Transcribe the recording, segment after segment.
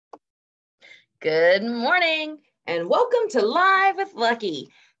Good morning and welcome to Live with Lucky.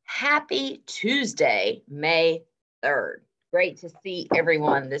 Happy Tuesday, May 3rd. Great to see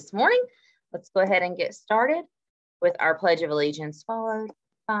everyone this morning. Let's go ahead and get started with our Pledge of Allegiance, followed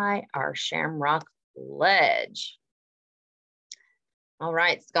by our Shamrock Pledge. All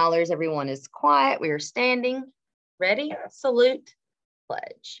right, scholars, everyone is quiet. We are standing. Ready? Salute.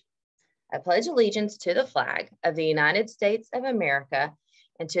 Pledge. I pledge allegiance to the flag of the United States of America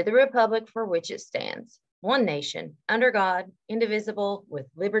and to the republic for which it stands, one nation, under God, indivisible, with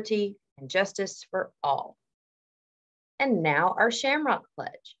liberty and justice for all. And now our Shamrock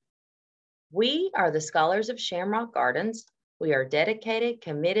Pledge. We are the scholars of Shamrock Gardens. We are dedicated,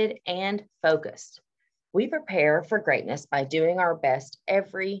 committed, and focused. We prepare for greatness by doing our best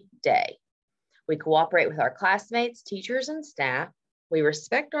every day. We cooperate with our classmates, teachers, and staff. We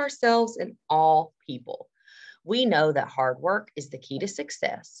respect ourselves and all people. We know that hard work is the key to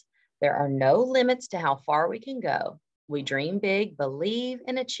success. There are no limits to how far we can go. We dream big, believe,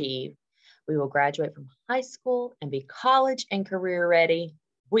 and achieve. We will graduate from high school and be college and career ready.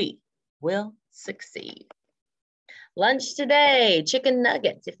 We will succeed. Lunch today, chicken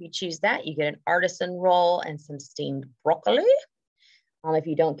nuggets. If you choose that, you get an artisan roll and some steamed broccoli. If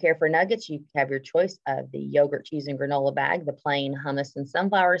you don't care for nuggets, you have your choice of the yogurt, cheese, and granola bag, the plain hummus and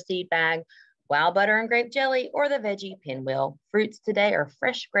sunflower seed bag, wow butter and grape jelly, or the veggie pinwheel. Fruits today are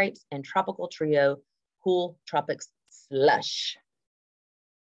fresh grapes and tropical trio cool tropics slush.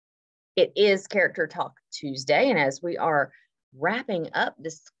 It is Character Talk Tuesday, and as we are wrapping up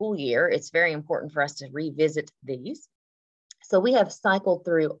this school year, it's very important for us to revisit these. So we have cycled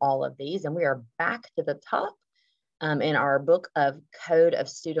through all of these, and we are back to the top. In our book of Code of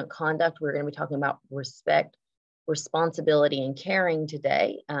Student Conduct, we're going to be talking about respect, responsibility, and caring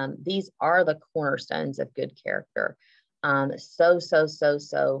today. These are the cornerstones of good character. So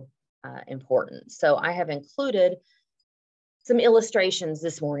important. So I have included some illustrations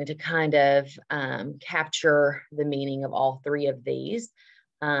this morning to kind of capture the meaning of all three of these.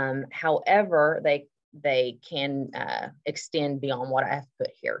 However, they can extend beyond what I've put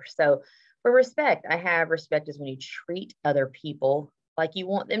here. So for respect, I have respect is when you treat other people like you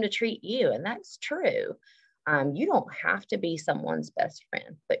want them to treat you, and that's true. You don't have to be someone's best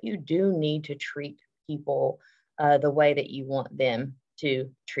friend, but you do need to treat people the way that you want them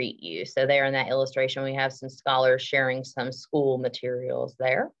to treat you. So there in that illustration, we have some scholars sharing some school materials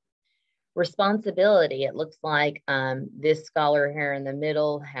there. Responsibility, it looks like this scholar here in the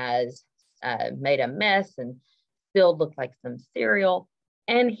middle has made a mess and spilled, looked like some cereal.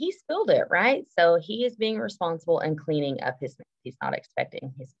 And he spilled it, right? So he is being responsible and cleaning up his mess. He's not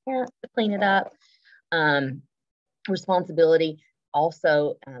expecting his parents to clean it up. Responsibility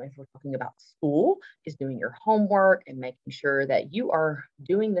also, if we're talking about school, is doing your homework and making sure that you are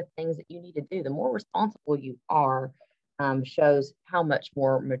doing the things that you need to do. The more responsible you are, shows how much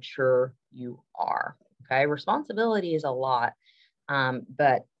more mature you are. Okay, responsibility is a lot,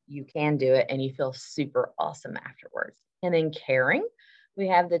 but you can do it and you feel super awesome afterwards. And then caring. We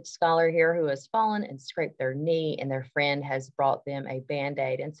have the scholar here who has fallen and scraped their knee, and their friend has brought them a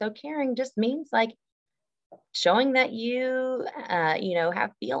Band-Aid. And so caring just means like showing that you,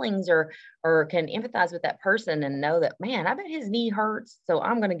 have feelings or can empathize with that person and know that, man, I bet his knee hurts, so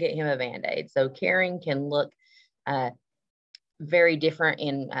I'm going to get him a Band-Aid. So caring can look very different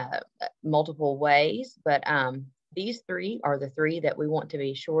in multiple ways, but these three are the three that we want to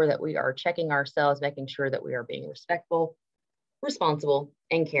be sure that we are checking ourselves, making sure that we are being respectful, responsible,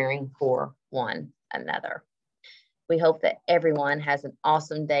 and caring for one another. We hope that everyone has an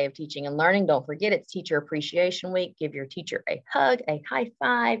awesome day of teaching and learning. Don't forget, it's Teacher Appreciation Week. Give your teacher a hug, a high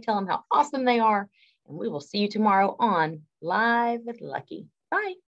five, tell them how awesome they are, and we will see you tomorrow on Live with Lucky. Bye.